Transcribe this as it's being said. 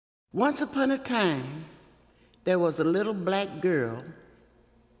Once upon a time, there was a little black girl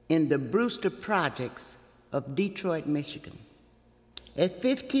in the Brewster Projects of Detroit, Michigan. At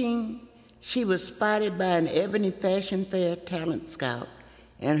 15, she was spotted by an Ebony Fashion Fair talent scout,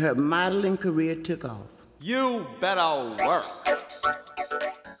 and her modeling career took off. You better work.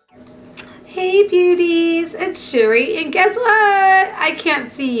 Hey beauties, it's SHeri, and guess what? I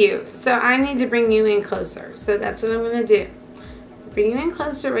can't see you, so I need to bring you in closer. So that's what I'm going to do. Bring you in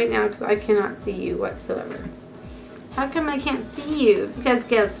closer right now because I cannot see you whatsoever. How come I can't see you? Because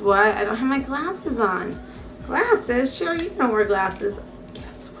guess what? I don't have my glasses on. Glasses? Sure, you don't wear glasses.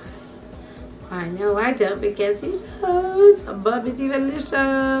 Guess what? I know I don't, but guess who does? Bobby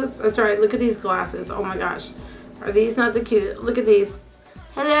Delicious. That's right, look at these glasses. Oh my gosh. Are these not the cutest? Look at these.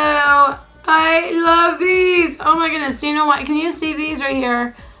 Hello. I love these. Oh my goodness. Do you know what? Can you see these right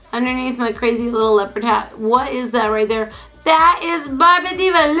here? Underneath my crazy little leopard hat. What is that right there? That is Bobby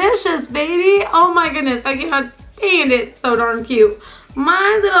Delicious, baby. Oh my goodness. I cannot stand it. So darn cute.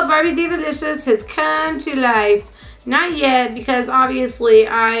 My little Barbie Delicious has come to life. Not yet, because obviously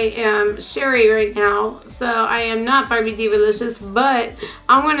I am SHeri right now. So I am not Barbie Delicious, but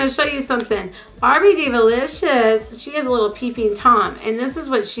I'm going to show you something. Barbie Delicious, she has a little peeping Tom, and this is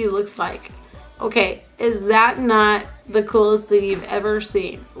what she looks like. Okay, is that not the coolest thing you've ever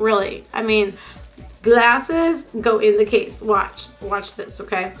seen? Really? I mean, glasses go in the case. Watch this,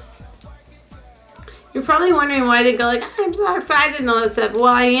 okay? You're probably wondering why I didn't go like, I'm so excited and all that stuff. Well,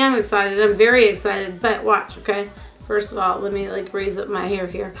 I am excited. I'm very excited, but watch, okay? First of all, let me like raise up my hair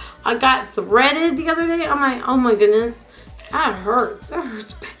here. I got threaded the other day. Oh my goodness. That hurts. That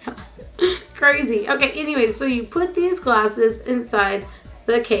hurts bad. Crazy. Okay, anyway, so you put these glasses inside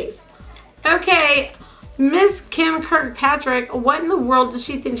the case. Okay, Ms.Kim Kirkpatrick, what in the world does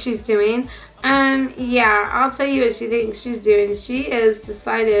she think she's doing? Yeah, I'll tell you what she thinks she's doing. She has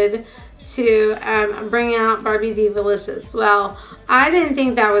decided to bring out Barbie Delicious. Well, I didn't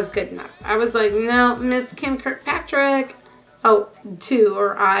think that was good enough. I was like, no, Miss Kim Kirkpatrick. Oh, two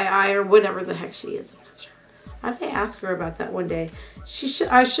or I or whatever the heck she is. I'm not sure. I have to ask her about that one day.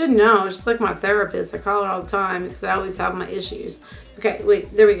 I should know. She's like my therapist. I call her all the time because I always have my issues. Okay,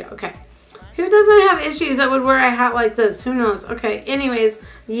 wait, there we go. Okay. Who doesn't have issues that would wear a hat like this? Who knows? Okay, anyways,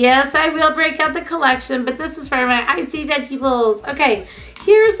 yes, I will break out the collection, but this is for my I See Dead peoples. Okay,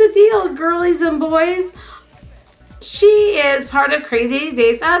 here's the deal, girlies and boys. She is part of Crazy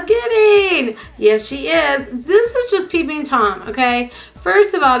Days of Giving. Yes, she is. This is just peeping Tom, okay?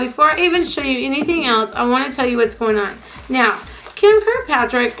 First of all, before I even show you anything else, I want to tell you what's going on. Now, Kim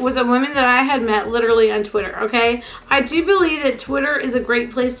Kirkpatrick was a woman that I had met literally on Twitter, okay? I do believe that Twitter is a great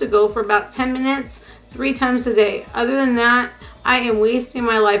place to go for about 10 minutes, 3 times a day. Other than that, I am wasting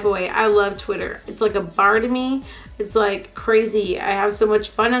my life away. I love Twitter. It's like a bar to me. It's like crazy. I have so much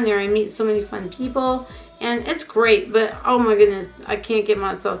fun on there. I meet so many fun people, and it's great, but oh my goodness, I can't get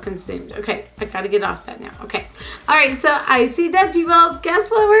myself consumed. Okay, I gotta get off that now. Okay. All right, so I See Dead peoples, guess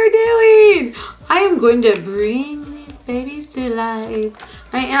what we're doing? I am going to bring babies to life.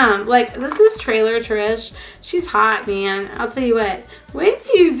 I am. Like, this is Trailer Trish. She's hot, man. I'll tell you what. Wait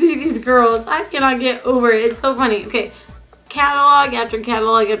till you see these girls. I cannot get over it. It's so funny. Okay. Catalog after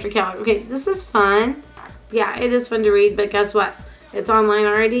catalog after catalog. Okay, this is fun. Yeah, it is fun to read, but guess what? It's online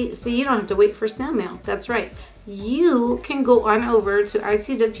already, so you don't have to wait for snail mail. That's right. You can go on over to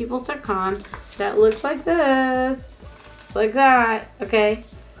ICDeadPeoples.com. That looks like this. Like that. Okay.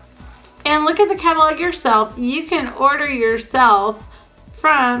 And look at the catalog yourself. You can order yourself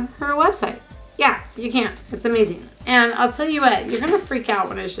from her website. Yeah, you can. It's amazing. And I'll tell you what, you're going to freak out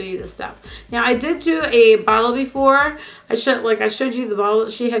when I show you this stuff. Now, I did do a bottle before. I showed you the bottle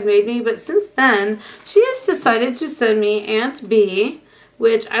that she had made me. But since then, she has decided to send me Aunt B,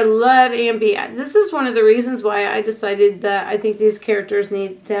 which I love Aunt B. This is one of the reasons why I decided that I think these characters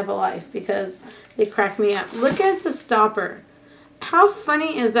need to have a life, because they crack me up. Look at the stopper. How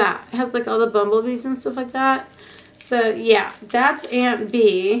funny is that? It has like all the bumblebees and stuff like that. So yeah, that's Aunt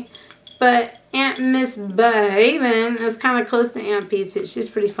B. But Aunt Miss Behaven is kind of close to Aunt B too. She's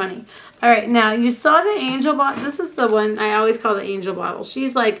pretty funny. Alright, now you saw the angel bottle. This is the one I always call the angel bottle.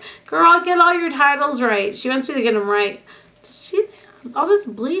 She's like, girl, get all your titles right. She wants me to get them right. Does she, all this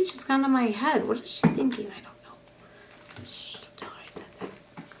bleach has gone to my head. What is she thinking? I don't know. Shh, don't tell her I said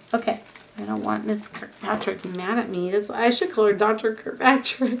that. Okay. I don't want Miss Kirkpatrick mad at me. I should call her Dr.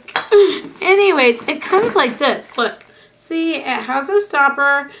 Kirkpatrick. Anyways, it comes like this. Look. See, it has a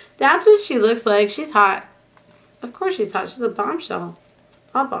stopper. That's what she looks like. She's hot. Of course she's hot. She's a bombshell.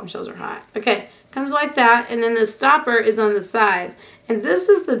 All bombshells are hot. Okay. Comes like that. And then the stopper is on the side. And this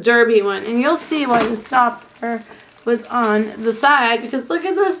is the derby one. And you'll see why the stopper was on the side because look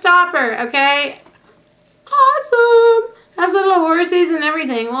at the stopper, okay? Awesome! Has little horsies and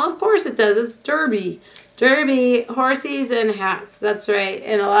everything. Well, of course it does. It's Derby. Derby, horsies, and hats. That's right.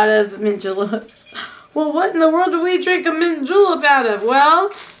 And a lot of mint juleps. Well, what in the world do we drink a mint julep out of?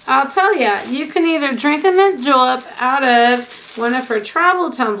 Well, I'll tell you. You can either drink a mint julep out of one of her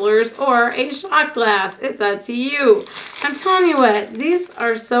travel tumblers or a shot glass. It's up to you. I'm telling you what. These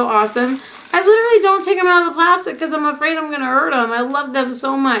are so awesome. I literally don't take them out of the plastic because I'm afraid I'm going to hurt them. I love them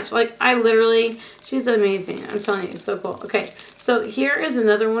so much. Like, I literally, she's amazing. I'm telling you, so cool. Okay, so here is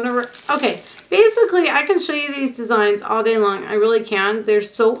another one of her. Okay, basically, I can show you these designs all day long. I really can. They're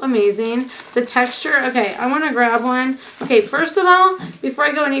so amazing. The texture, okay, I want to grab one. Okay, first of all, before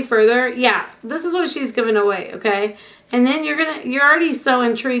I go any further, yeah, this is what she's giving away, okay? And then you're already so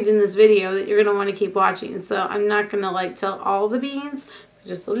intrigued in this video that you're going to want to keep watching. So I'm not going to, like, tell all the beans.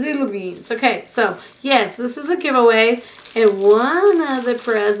 Just the little beans. Okay, so yes, this is a giveaway. And one of the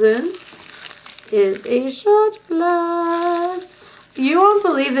presents is a shot glass. You won't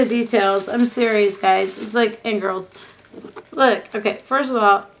believe the details. I'm serious, guys. It's like, and girls. Look, okay, first of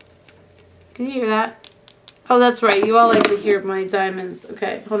all, can you hear that? Oh, that's right. You all like to hear my diamonds.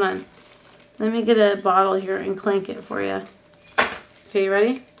 Okay, hold on. Let me get a bottle here and clank it for you. Okay, you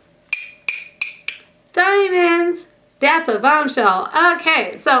ready? Diamonds! That's a bombshell.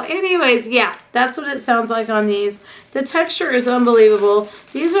 Okay, so anyways, yeah, that's what it sounds like on these. The texture is unbelievable.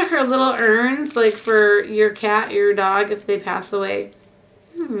 These are her little urns, like for your cat or your dog if they pass away.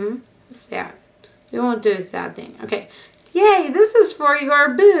 Sad. We won't do a sad thing. Okay. Yay, this is for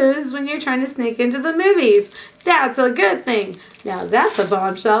your booze when you're trying to sneak into the movies. That's a good thing. Now that's a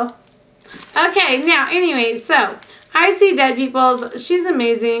bombshell. Okay, now anyway, so I See Dead Peoples. She's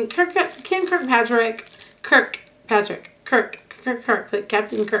amazing. Kim Kirkpatrick. Like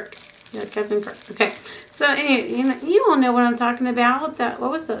Captain Kirk. Yeah, Captain Kirk. Okay. So anyway, you all know what I'm talking about.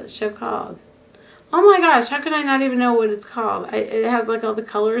 What was that show called? Oh my gosh, how can I not even know what it's called? It has like all the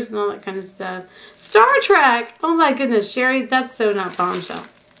colors and all that kind of stuff. Star Trek! Oh my goodness, Sherry, that's so not Bombshell.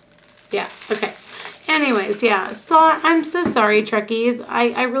 Yeah, okay. Anyways, yeah. So I'm so sorry, Trekkies.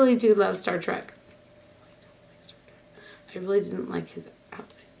 I really do love Star Trek. I really didn't like his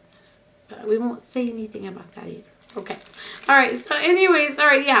outfit. But we won't say anything about that either. Okay. Alright, so anyways,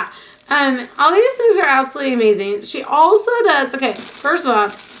 alright, yeah. All these things are absolutely amazing. She also does, okay, first of all,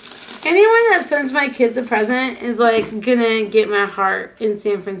 anyone that sends my kids a present is like gonna get my heart in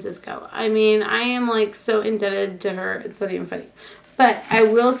San Francisco. I mean, I am like so indebted to her. It's not even funny. But I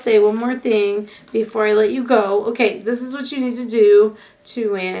will say one more thing before I let you go. Okay, this is what you need to do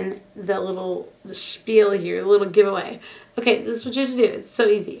to win the little spiel here, the little giveaway. Okay, this is what you have to do. It's so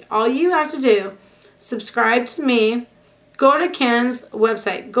easy. All you have to do, subscribe to me, go to Kim's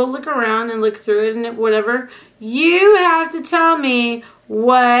website, go look around and look through it and whatever. You have to tell me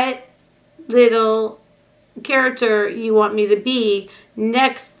what little character you want me to be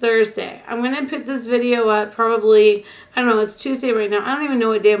next Thursday. I'm going to put this video up probably, I don't know, it's Tuesday right now. I don't even know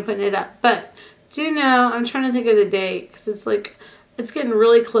what day I'm putting it up. But do know, I'm trying to think of the date because it's like, it's getting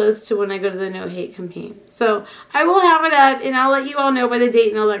really close to when I go to the No Hate campaign. So I will have it up and I'll let you all know by the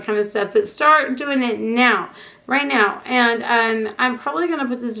date and all that kind of stuff. But start doing it now, right now. And I'm probably going to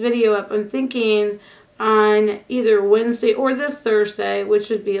put this video up, I'm thinking, on either Wednesday or this Thursday, which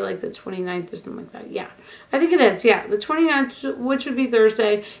would be like the 29th or something like that. Yeah, I think it is. Yeah, the 29th, which would be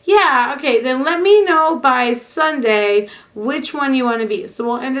Thursday. Yeah, okay, then let me know by Sunday which one you want to be. So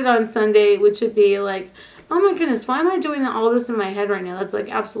we'll end it on Sunday, which would be like, oh my goodness, why am I doing all this in my head right now? That's like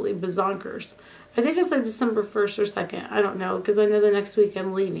absolutely bazonkers. I think it's like December 1st or 2nd. I don't know, because I know the next week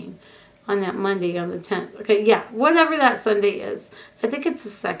I'm leaving on that Monday on the 10th. Okay, yeah, whatever that Sunday is. I think it's the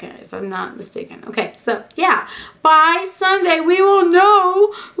 2nd, if I'm not mistaken. Okay, so, yeah, by Sunday, we will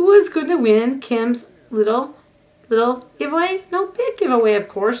know who is going to win Kim's little giveaway. No, big giveaway, of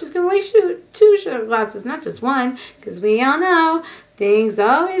course. She's going to win two shot glasses, not just one, because we all know things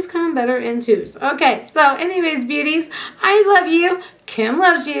always come better in twos. Okay, so anyways, beauties, I love you. Kim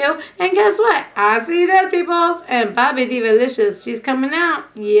loves you. And guess what? I See Dead Peoples and Bobby Divalicious. She's coming out.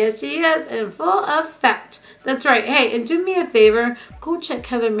 Yes, she is. In full effect. That's right. Hey, and do me a favor. Go check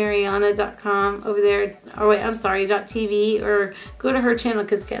HeatherMariana.com over there. Or wait, I'm sorry, .tv. Or go to her channel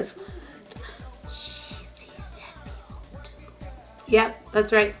because guess what? She sees dead people too. Yep,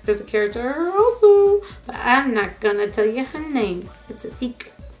 that's right. There's a character also. But I'm not going to tell you her name. It's a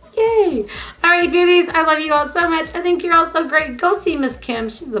secret. Yay! Alright, beauties, I love you all so much. I think you're all so great. Go see Miss Kim.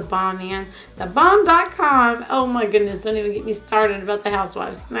 She's the bomb, man. TheBomb.com. Oh my goodness, don't even get me started about the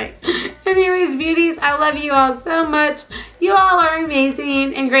housewives tonight. Anyways, beauties, I love you all so much. You all are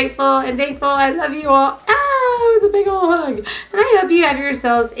amazing and grateful and thankful. I love you all. Ah! with a big old hug. And I hope you have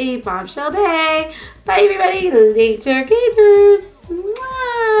yourselves a bombshell day. Bye, everybody. Later, gators.